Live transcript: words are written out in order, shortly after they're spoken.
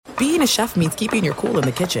being a chef means keeping your cool in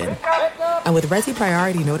the kitchen. And with Resi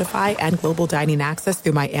Priority Notify and Global Dining Access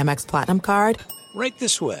through my Amex Platinum card, right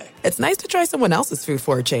this way. It's nice to try someone else's food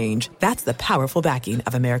for a change. That's the powerful backing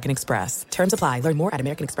of American Express. Terms apply. Learn more at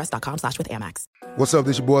americanexpress.com/withAmex. What's up?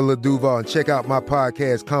 This your boy Lil Duval, and check out my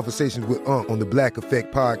podcast, Conversations with Unc, on the Black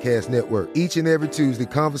Effect Podcast Network. Each and every Tuesday,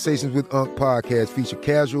 Conversations with Unc podcast feature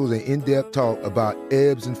casual and in-depth talk about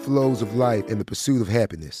ebbs and flows of life and the pursuit of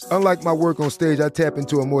happiness. Unlike my work on stage, I tap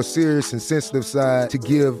into a more serious and sensitive side to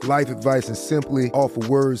give life advice and simply offer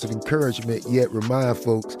words of encouragement, yet remind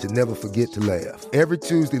folks to never forget to laugh. Every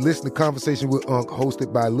Tuesday, listen to Conversation with Unc,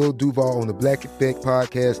 hosted by Lil Duval on the Black Effect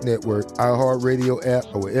Podcast Network, iHeartRadio app,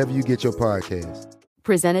 or wherever you get your podcasts.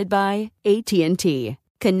 Presented by AT&T.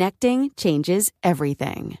 Connecting changes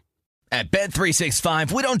everything. At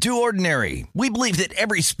Bet365, we don't do ordinary. We believe that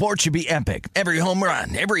every sport should be epic. Every home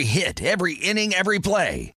run, every hit, every inning, every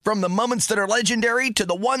play. From the moments that are legendary to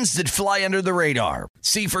the ones that fly under the radar.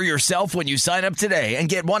 See for yourself when you sign up today and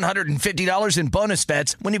get $150 in bonus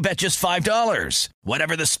bets when you bet just $5.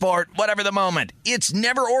 Whatever the sport, whatever the moment, it's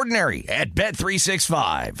never ordinary at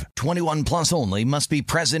Bet365. 21 plus only. Must be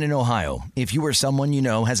present in Ohio. If you or someone you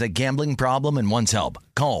know has a gambling problem and wants help,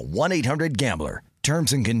 call 1-800-GAMBLER.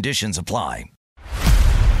 Terms and conditions apply.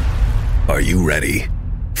 Are you ready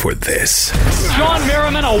for this? Shawn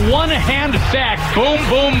Merriman, a one-hand sack. Boom,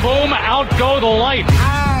 boom, boom. Out go the lights.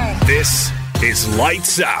 This is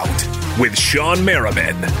Lights Out with Shawn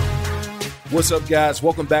Merriman. What's up, guys?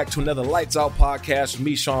 Welcome back to another Lights Out podcast with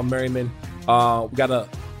me, Shawn Merriman. We got a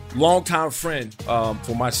longtime friend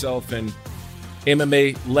for myself and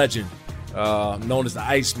MMA legend known as the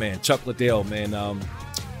Iceman, Chuck Liddell, man.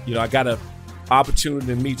 I got a opportunity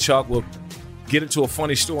to meet Chuck. We'll get into a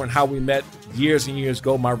funny story and how we met years and years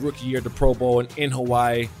ago, my rookie year at the Pro Bowl in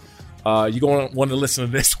Hawaii. You're going to want to listen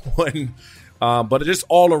to this one. But just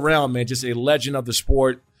all around, man, just a legend of the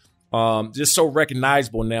sport. Just so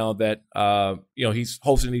recognizable now that, he's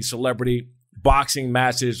hosting these celebrity boxing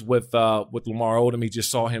matches with Lamar Odom. He just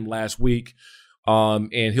saw him last week.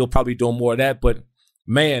 And he'll probably do more of that. But,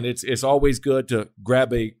 man, it's always good to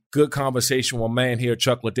grab a good conversation with my man here,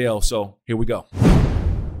 Chuck Liddell. So here we go.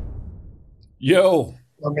 Yo.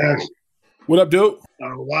 Oh, man. What up, dude?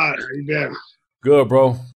 Not a lot. How you been? Good,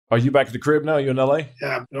 bro. Are you back at the crib now? You in LA?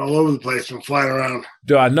 Yeah, I've been all over the place. I'm flying around.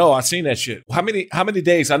 Dude, I know. I seen that shit. How many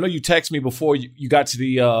days? I know you texted me before you got to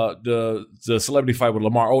the celebrity fight with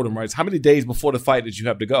Lamar Odom, right? How many days before the fight did you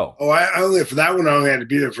have to go? Oh, I only for that one. I only had to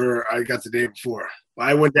be there I got the day before.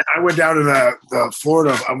 I went down to the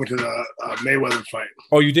Florida. I went to the Mayweather fight.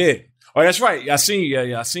 Oh, you did? Oh, that's right. I seen you.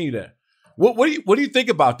 Yeah, I seen you there. What do you think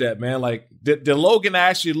about that, man? Like, did Logan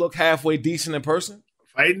actually look halfway decent in person?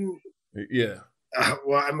 Fighting? Yeah.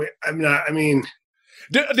 Well, I mean,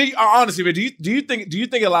 honestly, man, do you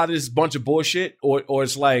think a lot of this is a bunch of bullshit, or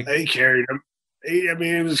it's like he carried him? He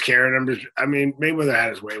was carrying him. Mayweather had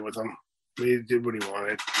his way with him. He did what he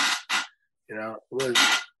wanted.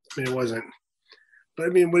 It wasn't. But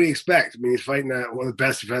what do you expect? He's fighting one of the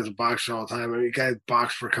best defensive boxers all the time. The guy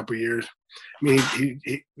boxed for a couple of years. He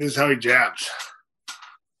this is how he jabs.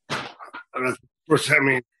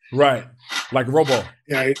 Right, like Robo.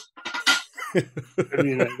 Yeah.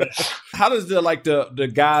 How does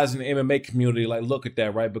the guys in the MMA community look at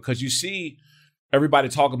that, right? Because you see everybody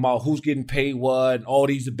talking about who's getting paid what, and all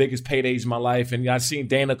these the biggest paydays in my life, and I've seen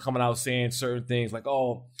Dana coming out saying certain things like,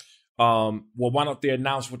 why don't they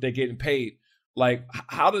announce what they're getting paid? Like,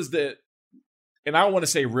 how does the, and I don't want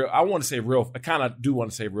to say real, I kind of do want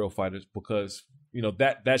to say real fighters because,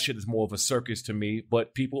 that shit is more of a circus to me,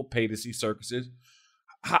 but people pay to see circuses.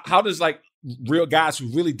 How does real guys who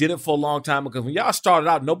really did it for a long time, because when y'all started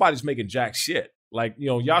out, nobody's making jack shit.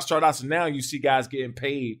 Y'all started out, so now you see guys getting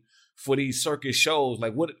paid for these circus shows.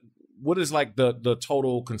 Like, what is the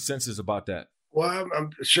total consensus about that? Well,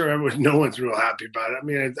 I'm sure no one's real happy about it. I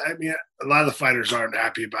mean, a lot of the fighters aren't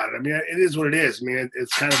happy about it. It is what it is.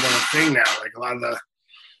 It's kind of a thing now. Like a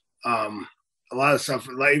lot of stuff,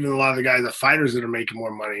 like even a lot of the guys, the fighters that are making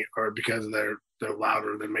more money, or because they're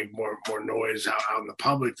louder, they make more noise out in the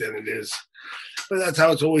public than it is. But that's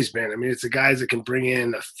how it's always been. It's the guys that can bring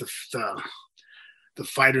in the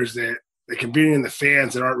fighters that they can bring in the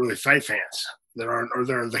fans that aren't really fight fans, or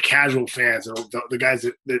they're the casual fans, the guys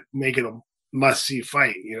that make it a must-see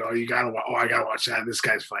fight. You gotta I gotta watch that. This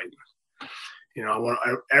guy's fighting.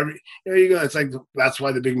 It's like that's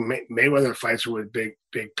why the big Mayweather fights were with big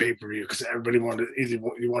pay-per-view, because everybody wanted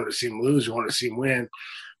to see him lose, you wanted to see him win,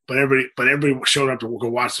 but everybody showed up to go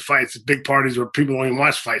watch the fights. The big parties where people don't even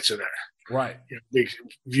watch fights are there. Right. Big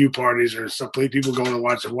view parties or stuff. People going to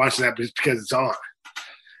watch that just because it's on.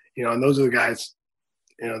 And those are the guys.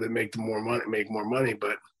 that make more money.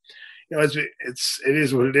 But it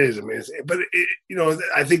is what it is. I mean,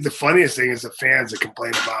 I think the funniest thing is the fans that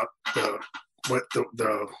complain about the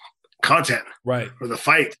content, right, or the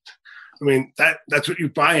fight. I mean, that's what you're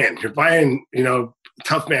buying. You're buying,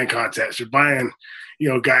 tough man contests. You're buying,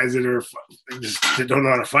 guys that that don't know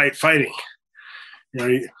how to fighting.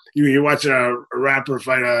 You're watching a rapper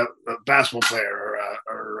fight a basketball player,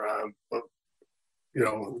 or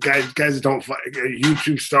guys that don't fight, a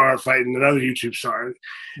YouTube star fighting another YouTube star.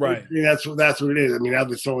 Right. I mean, that's what it is. I mean, now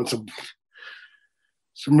they're throwing some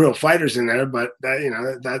real fighters in there, but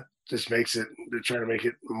that just makes it. They're trying to make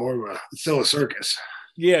it more of it's still a circus.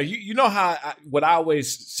 Yeah, you know how what I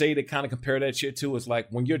always say to kind of compare that shit to is like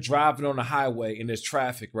when you're driving on the highway and there's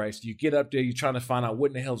traffic, right? So you get up there, you're trying to find out what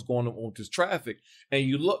in the hell's going on with this traffic, and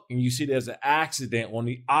you look and you see there's an accident on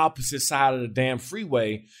the opposite side of the damn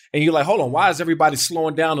freeway, and you're like, hold on, why is everybody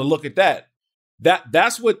slowing down to look at that?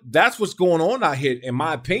 That's what's going on out here, in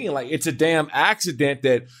my opinion. Like, it's a damn accident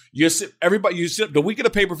that you sit the week of the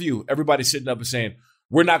pay-per-view, everybody's sitting up and saying,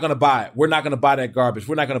 we're not going to buy it. We're not going to buy that garbage.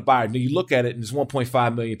 We're not going to buy it. And then you look at it and it's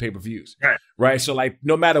 1.5 million pay-per-views. Right? So, like,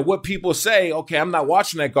 no matter what people say, okay, I'm not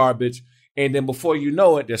watching that garbage. And then before you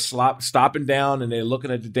know it, they're stopping down and they're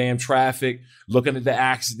looking at the damn traffic, looking at the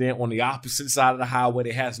accident on the opposite side of the highway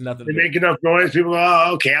that has nothing to do. They make enough noise, people go,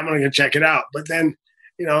 oh, okay, I'm going to go check it out. But then,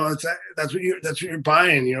 that's what you're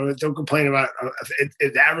buying. Don't complain about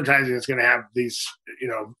it's advertising. It's going to have these,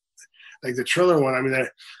 like the Triller one. I mean,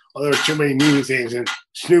 there were too many meaning things, and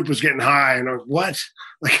Snoop was getting high, and I was, what?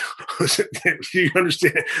 Like, do you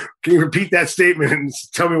understand? Can you repeat that statement and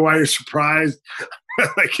tell me why you're surprised?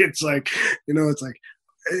 Like, it's like, it's like,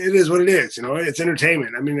 it is what it is. It's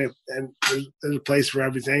entertainment. I mean, and there's a place for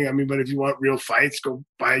everything. I mean, but if you want real fights, go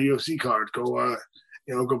buy a UFC card. Go,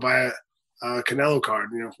 go buy a Canelo card.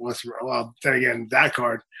 Well, then again, that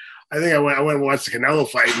card. I think I went and watched the Canelo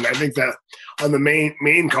fight, and I think that on the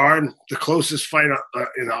main card, the closest fight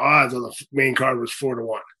in the odds on the main card was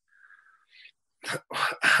 4-1. I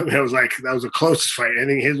mean, it was like that was the closest fight. I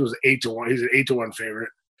think his was 8-1. He's an 8-1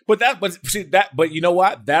 favorite. But you know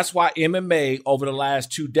what? That's why MMA over the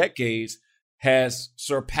last 2 decades has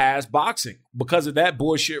surpassed boxing, because of that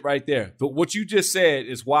bullshit right there. But what you just said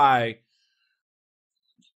is why.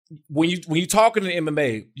 When you're talking to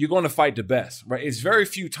MMA, you're going to fight the best, right? It's very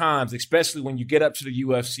few times, especially when you get up to the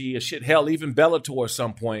UFC or hell, even Bellator at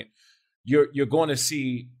some point, you're going to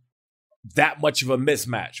see that much of a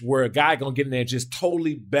mismatch where a guy going to get in there just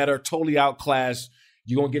totally better, totally outclassed.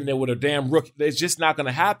 You're going to get in there with a damn rookie. It's just not going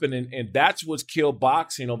to happen. And that's what's killed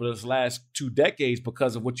boxing over this last 2 decades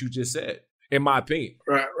because of what you just said, in my opinion.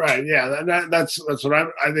 Right. Yeah, that's what I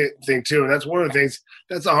think too. And that's one of the things.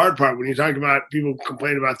 That's the hard part when you talk about people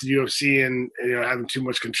complain about the UFC and having too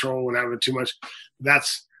much control and having too much.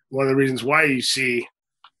 That's one of the reasons why you see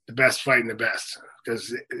the best fighting the best,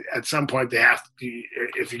 because at some point they have to.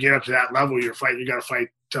 If you get up to that level, you got to fight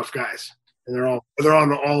tough guys, and they're all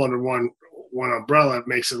under one umbrella. It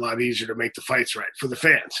makes it a lot easier to make the fights right for the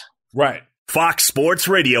fans. Right. Fox Sports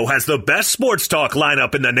Radio has the best sports talk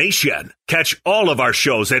lineup in the nation. Catch all of our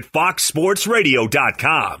shows at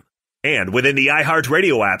foxsportsradio.com. And within the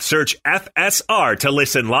iHeartRadio app, search FSR to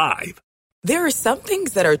listen live. There are some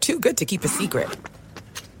things that are too good to keep a secret.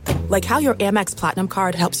 Like how your Amex Platinum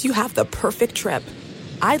card helps you have the perfect trip.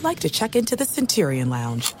 I'd like to check into the Centurion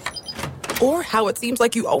Lounge. Or how it seems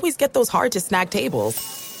like you always get those hard-to-snag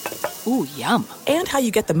tables. Ooh, yum. And how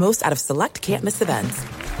you get the most out of select can't-miss events.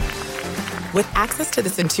 With access to the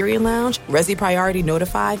Centurion Lounge, Resi Priority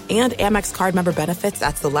Notified, and Amex card member benefits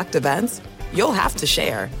at select events, you'll have to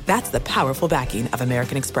share. That's the powerful backing of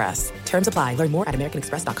American Express. Terms apply. Learn more at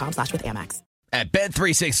americanexpress.com/withAmex. At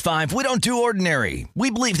Bet365, we don't do ordinary. We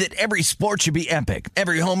believe that every sport should be epic.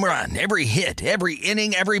 Every home run, every hit, every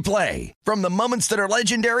inning, every play. From the moments that are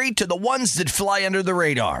legendary to the ones that fly under the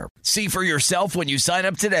radar. See for yourself when you sign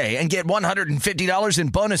up today and get $150 in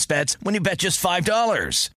bonus bets when you bet just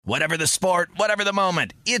 $5. Whatever the sport, whatever the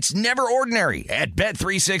moment, it's never ordinary at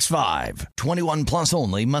Bet365. 21 plus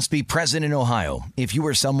only. Must be present in Ohio. If you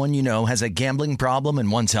or someone you know has a gambling problem and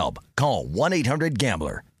wants help, call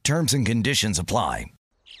 1-800-GAMBLER. Terms and conditions apply.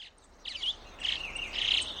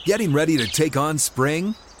 Getting ready to take on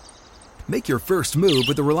spring? Make your first move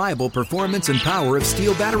with the reliable performance and power of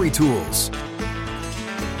Steel battery tools.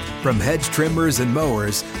 From hedge trimmers and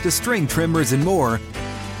mowers to string trimmers and more,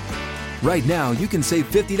 right now you can save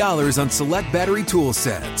 $50 on select battery tool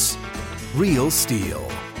sets. Real Steel.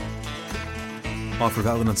 Offer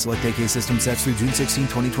valid on select AK system sets through June 16,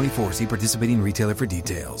 2024. See participating retailer for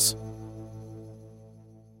details.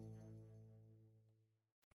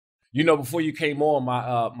 before you came on,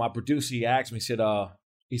 my producer, he asked me,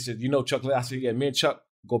 he said, Chuck, I said, yeah, me and Chuck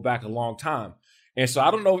go back a long time. And so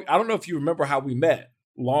I don't know if you remember how we met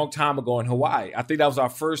a long time ago in Hawaii. I think that was our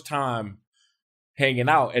first time hanging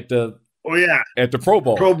out at the Pro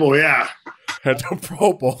Bowl. Pro Bowl, yeah. At the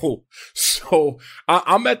Pro Bowl. So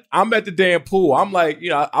I'm at the damn pool. I'm like,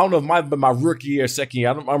 I don't know if it might have been my rookie year, second year.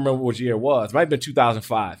 I don't remember which year it was. It might have been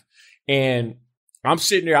 2005. And I'm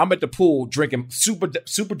sitting there. I'm at the pool drinking super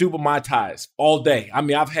duper Mai Tais all day. I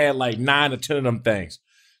mean, I've had like 9 or 10 of them things.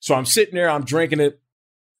 So I'm sitting there. I'm drinking it.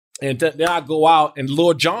 And then I go out, and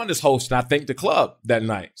Lord John is hosting, I think, the club that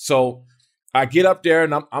night. So I get up there,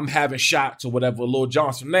 and I'm having shots or whatever with Lord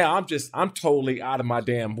John. So now I'm totally out of my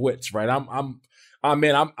damn wits, right? I'm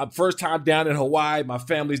first time down in Hawaii. My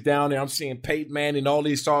family's down there. I'm seeing Peyton Manning, all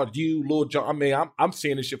these stars. You, Lord John. I mean, I'm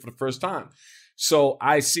seeing this shit for the first time. So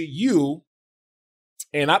I see you.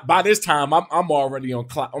 And by this time, I'm already on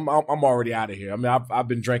clock. I'm already out of here. I mean, I've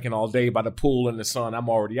been drinking all day by the pool in the sun. I'm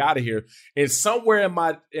already out of here. And somewhere in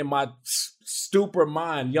my stupid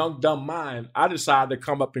mind, young dumb mind, I decided to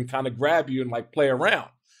come up and kind of grab you and like play around.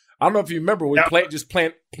 I don't know if you remember we playing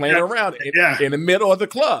around in the middle of the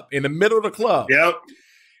club. Yep.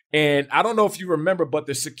 And I don't know if you remember, but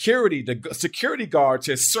the security guards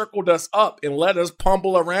had circled us up and let us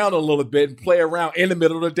pummel around a little bit and play around in the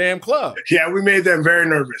middle of the damn club. Yeah, we made them very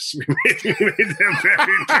nervous. We made them very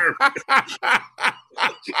nervous.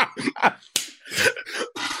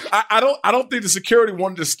 I don't think the security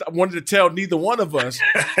wanted to tell neither one of us.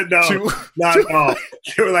 No, not at all.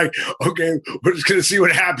 They were like, "Okay, we're just gonna see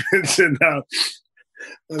what happens," and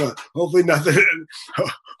hopefully nothing.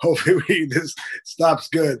 Hopefully this stops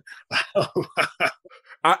good.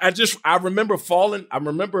 I remember falling. I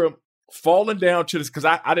remember falling down to this because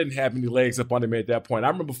I didn't have any legs up under me at that point. I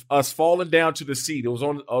remember us falling down to the seat. It was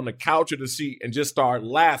on the couch of the seat and just started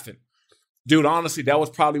laughing. Dude, honestly, that was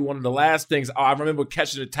probably one of the last things. I remember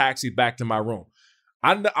catching a taxi back to my room.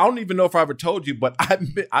 I don't even know if I ever told you, but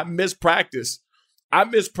I missed practice. I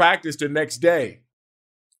missed practice the next day.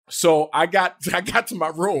 So I got to my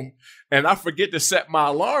room and I forget to set my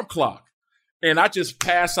alarm clock. And I just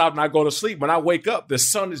pass out and I go to sleep. When I wake up, the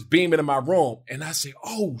sun is beaming in my room. And I say,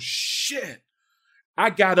 oh, shit. I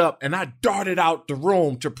got up and I darted out the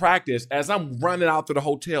room to practice. As I'm running out to the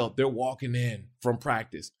hotel, they're walking in from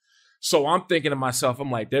practice. So I'm thinking to myself,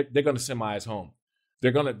 I'm like, they're going to send my ass home. I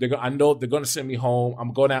know they're going to send me home.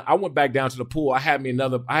 I'm going down. I went back down to the pool. I had me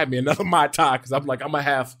another Mai Tai because I'm like, I'm going to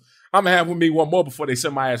have with me one more before they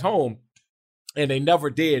send my ass home. And they never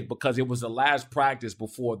did because it was the last practice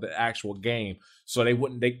before the actual game. So they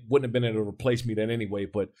wouldn't have been able to replace me then anyway.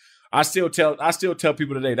 But I still tell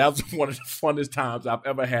people today that was one of the funnest times I've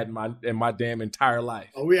ever had in my damn entire life.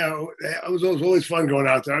 Oh yeah, it was always fun going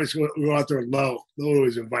out there. I used to go out there with Lo. Lo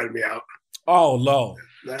always invited me out. Oh, Lo.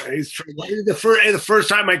 The first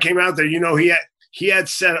time I came out there, he had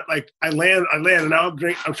set up, like I land and now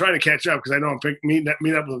I'm trying to catch up because I know I'm meeting up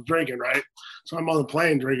with him drinking, right? So I'm on the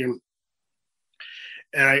plane drinking.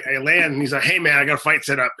 And I land, and he's like, "Hey man, I got a fight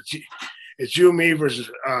set up. It's you and me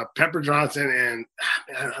versus Pepper Johnson and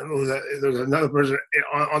I don't know there's another person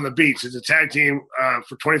on the beach. It's a tag team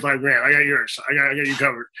for $25,000. I got yours. I got you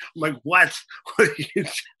covered." I'm like, "What?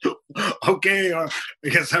 Okay, I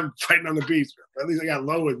guess I'm fighting on the beach. At least I got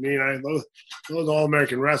Lo with me, and Lo's an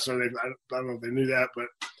All-American wrestler. I don't know if they knew that, but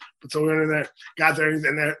so we went in there, got there, and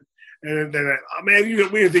then. And then, man, we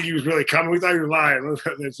didn't think he was really coming. We thought he was lying.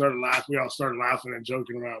 They started laughing. We all started laughing and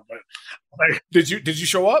joking around. But like, did you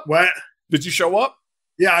show up? What? Did you show up?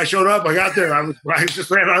 Yeah, I showed up. I got there. I was just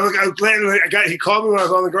landing. I was landing. He called me when I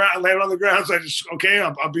was on the ground. I landed on the ground. So I just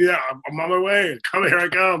I'll be there. I'm on my way. Come here, I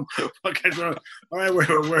come. Okay, so all right,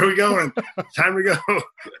 where are we going? Time to go.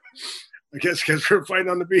 I guess because we're fighting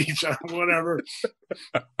on the beach. Whatever.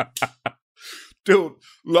 Dude,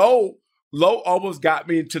 Lo almost got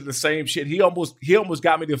me into the same shit. He almost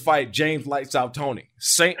got me to fight James Lights Out Tony.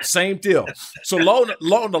 Same deal. So Lo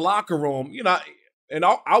in the locker room, and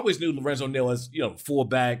I always knew Lorenzo Neal as,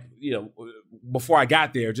 fullback, before I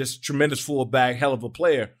got there, just tremendous fullback, hell of a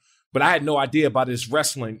player. But I had no idea about his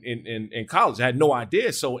wrestling in college. I had no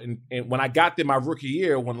idea. So and when I got there my rookie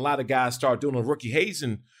year, when a lot of guys started doing the rookie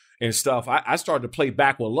hazing and stuff, I started to play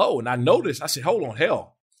back with Lo. And I noticed, I said, hold on,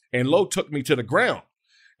 hell. And Lo took me to the ground.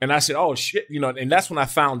 And I said, oh, shit, and that's when I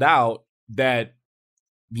found out that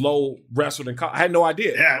Lo wrestled in college. I had no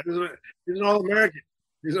idea. Yeah, he was an All-American.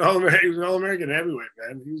 He was an All-American heavyweight,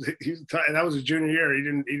 man. And that was his junior year. He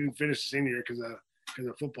didn't finish the senior year because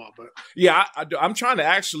of football. But yeah, I'm trying to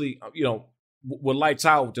actually, with Lights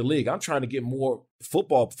Out with the league, I'm trying to get more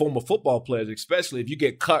former football players, especially if you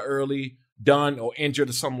get cut early, done or injured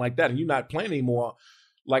or something like that, and you're not playing anymore.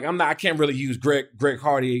 Like I can't really use Greg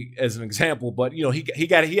Hardy as an example, but he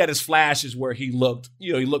had his flashes where he looked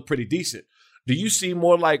pretty decent. Do you see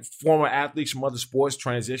more like former athletes from other sports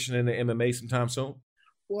transition into MMA sometime soon?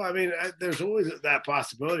 Well, I mean, there's always that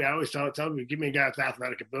possibility. I always tell them, give me a guy with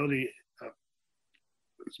athletic ability,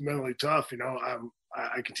 it's mentally tough.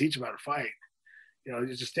 I can teach him how to fight.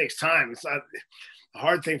 It just takes time. It's not the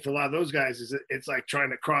hard thing for a lot of those guys is it's like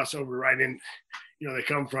trying to cross over right in. They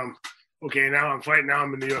come from, okay, now I'm fighting. Now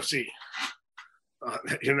I'm in the UFC.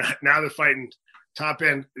 Now they're fighting top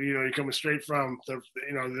end. You're coming straight from they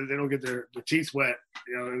don't get their teeth wet.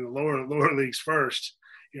 In the lower leagues first.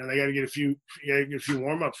 They got to get a few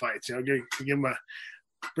warm up fights. Bring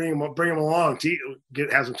them along.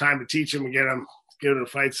 Have some time to teach them and get them to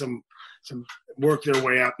fight some work their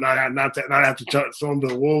way up. Not have to throw them to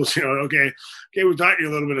the wolves. Okay, we taught you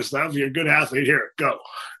a little bit of stuff. You're a good athlete. Here, go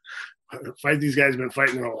fight. These guys have been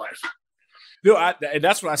fighting their whole life. And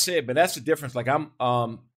that's what I said. But that's the difference. Like I'm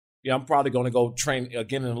probably going to go train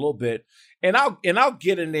again in a little bit. And I'll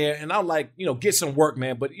get in there and I'll get some work,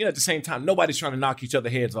 man. But at the same time, nobody's trying to knock each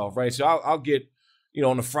other's heads off, right? So I'll get,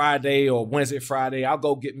 on a Friday or Wednesday, Friday, I'll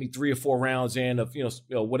go get me 3 or 4 rounds in of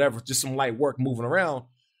whatever, just some light work moving around.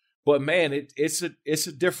 But man, it's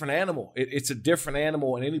a different animal. It's a different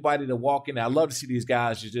animal, and anybody that walk in, I love to see these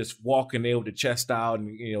guys just walk in there with the chest out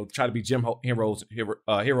and try to be gym heroes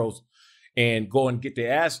and go and get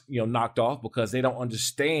their ass knocked off because they don't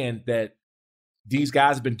understand that. These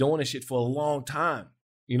guys have been doing this shit for a long time.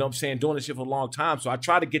 Doing this shit for a long time. So I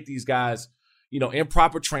try to get these guys, in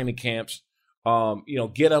proper training camps,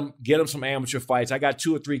 get them some amateur fights. I got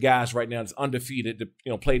 2 or 3 guys right now that's undefeated,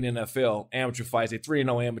 played in the NFL, amateur fights. They're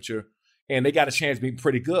 3-0 amateur, and they got a chance to be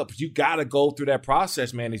pretty good. But you got to go through that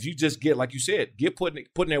process, man. If you just get, like you said, putting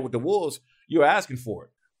there with the wolves, you're asking for it.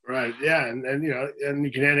 Right. Yeah. And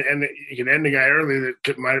you can end the guy early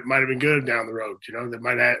that might have been good down the road, that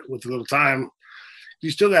might have, with a little time. You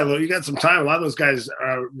still got some time. A lot of those guys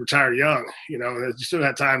retire young, you still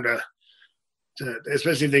got time to,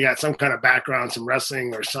 especially if they got some kind of background, some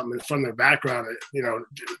wrestling or something from their background, you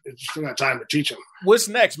still got time to teach them. What's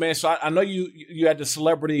next, man? So I know you had the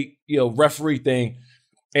celebrity, referee thing.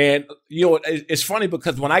 And, it's funny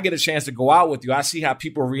because when I get a chance to go out with you, I see how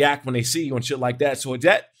people react when they see you and shit like that. So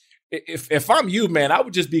if I'm you, man, I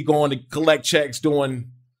would just be going to collect checks, doing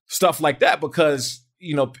stuff like that because,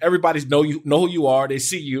 everybody's know who you are. They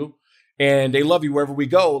see you and they love you wherever we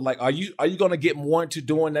go. Like, are you going to get more into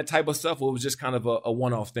doing that type of stuff, or it was just kind of a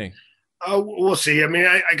one-off thing? We'll see. I mean,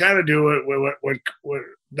 I got to do it with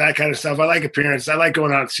that kind of stuff. I like appearance. I like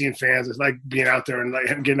going out and seeing fans. It's like being out there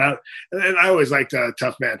and getting out. And I always like the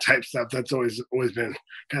tough man type stuff. That's always been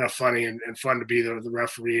kind of funny and fun to be there with the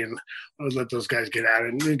referee. And I always let those guys get at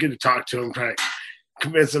it and get to talk to them, try to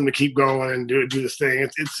convince them to keep going and do this thing.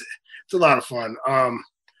 It's a lot of fun.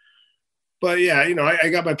 But yeah, I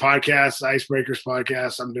got my podcast, Icebreakers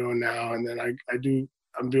podcast I'm doing now. And then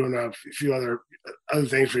I'm doing a few other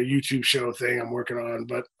things for a YouTube show thing I'm working on.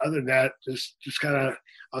 But other than that, just kind of,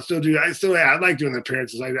 I like doing the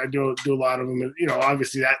appearances. I do a lot of them. And,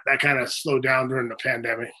 obviously that kind of slowed down during the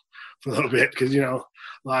pandemic for a little bit because, a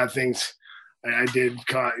lot of things I did,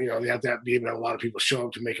 they have to be able to have a lot of people show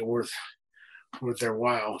up to make it worth their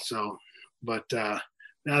while. So, but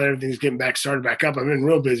now that everything's getting started back up, I've been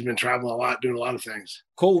real busy, been traveling a lot, doing a lot of things.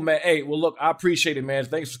 Cool, man. Hey, well, look, I appreciate it, man.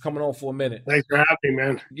 Thanks for coming on for a minute. Thanks for having me,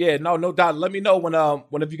 man. Yeah, no doubt. Let me know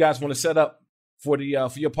whenever you guys want to set up for your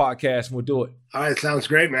podcast, and we'll do it. All right, sounds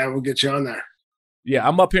great, man. We'll get you on there. Yeah,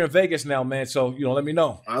 I'm up here in Vegas now, man. So, let me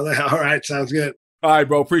know. All right, sounds good. All right,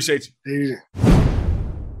 bro. Appreciate you. Easy.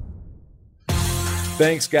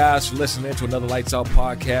 Thanks, guys, for listening to another Lights Out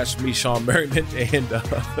podcast with me, Sean Merriman. And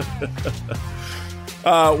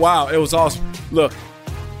wow, it was awesome. Look,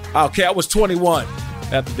 okay, I was 21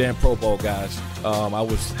 at the damn Pro Bowl, guys. I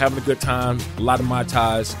was having a good time, a lot of Mai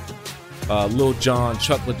Tais, Lil Jon,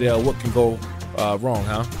 Chuck Liddell. What can go wrong,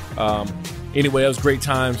 huh? Anyway, it was great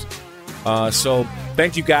times. So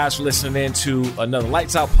thank you guys for listening in to another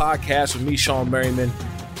Lights Out podcast with me, Sean Merriman.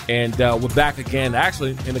 And we're back again,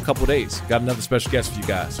 actually, in a couple of days. Got another special guest for you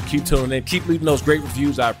guys. So keep tuning in. Keep leaving those great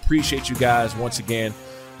reviews. I appreciate you guys once again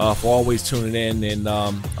for always tuning in. And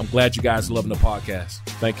I'm glad you guys are loving the podcast.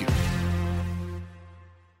 Thank you.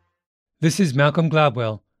 This is Malcolm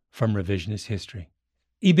Gladwell from Revisionist History.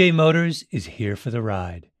 eBay Motors is here for the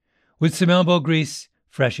ride. With some elbow grease,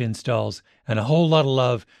 fresh installs, and a whole lot of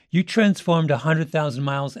love, you transformed 100,000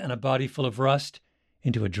 miles and a body full of rust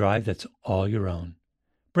into a drive that's all your own.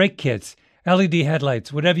 Brake kits, LED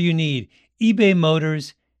headlights, whatever you need, eBay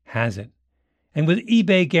Motors has it. And with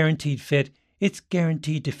eBay Guaranteed Fit, it's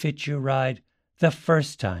guaranteed to fit your ride the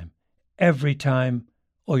first time, every time,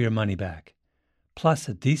 or your money back. Plus,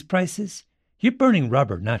 at these prices, you're burning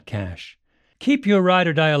rubber, not cash. Keep your ride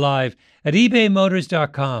or die alive at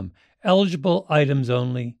ebaymotors.com. Eligible items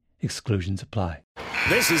only. Exclusions apply.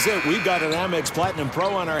 This is it. We've got an Amex Platinum Pro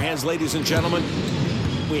on our hands, ladies and gentlemen.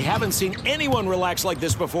 We haven't seen anyone relax like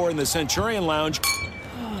this before in the Centurion Lounge.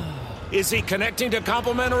 Is he connecting to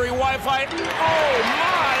complimentary Wi-Fi? Oh,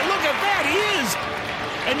 my! Look at that! He is!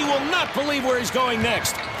 And you will not believe where he's going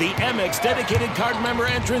next. The Amex dedicated card member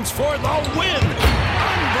entrance for the win!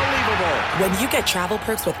 Unbelievable! When you get travel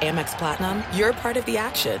perks with Amex Platinum, you're part of the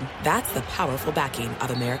action. That's the powerful backing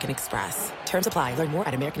of American Express. Terms apply. Learn more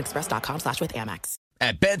at americanexpress.com/withAmex.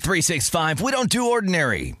 At Bet365, we don't do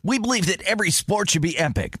ordinary. We believe that every sport should be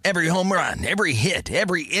epic. Every home run, every hit,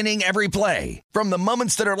 every inning, every play. From the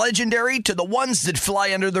moments that are legendary to the ones that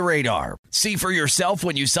fly under the radar. See for yourself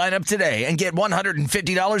when you sign up today and get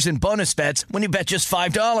 $150 in bonus bets when you bet just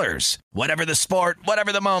 $5. Whatever the sport,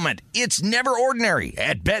 whatever the moment, it's never ordinary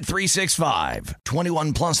at Bet365.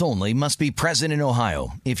 21 plus only. Must be present in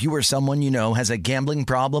Ohio. If you or someone you know has a gambling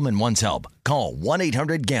problem and wants help, call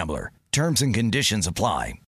 1-800-GAMBLER. Terms and conditions apply.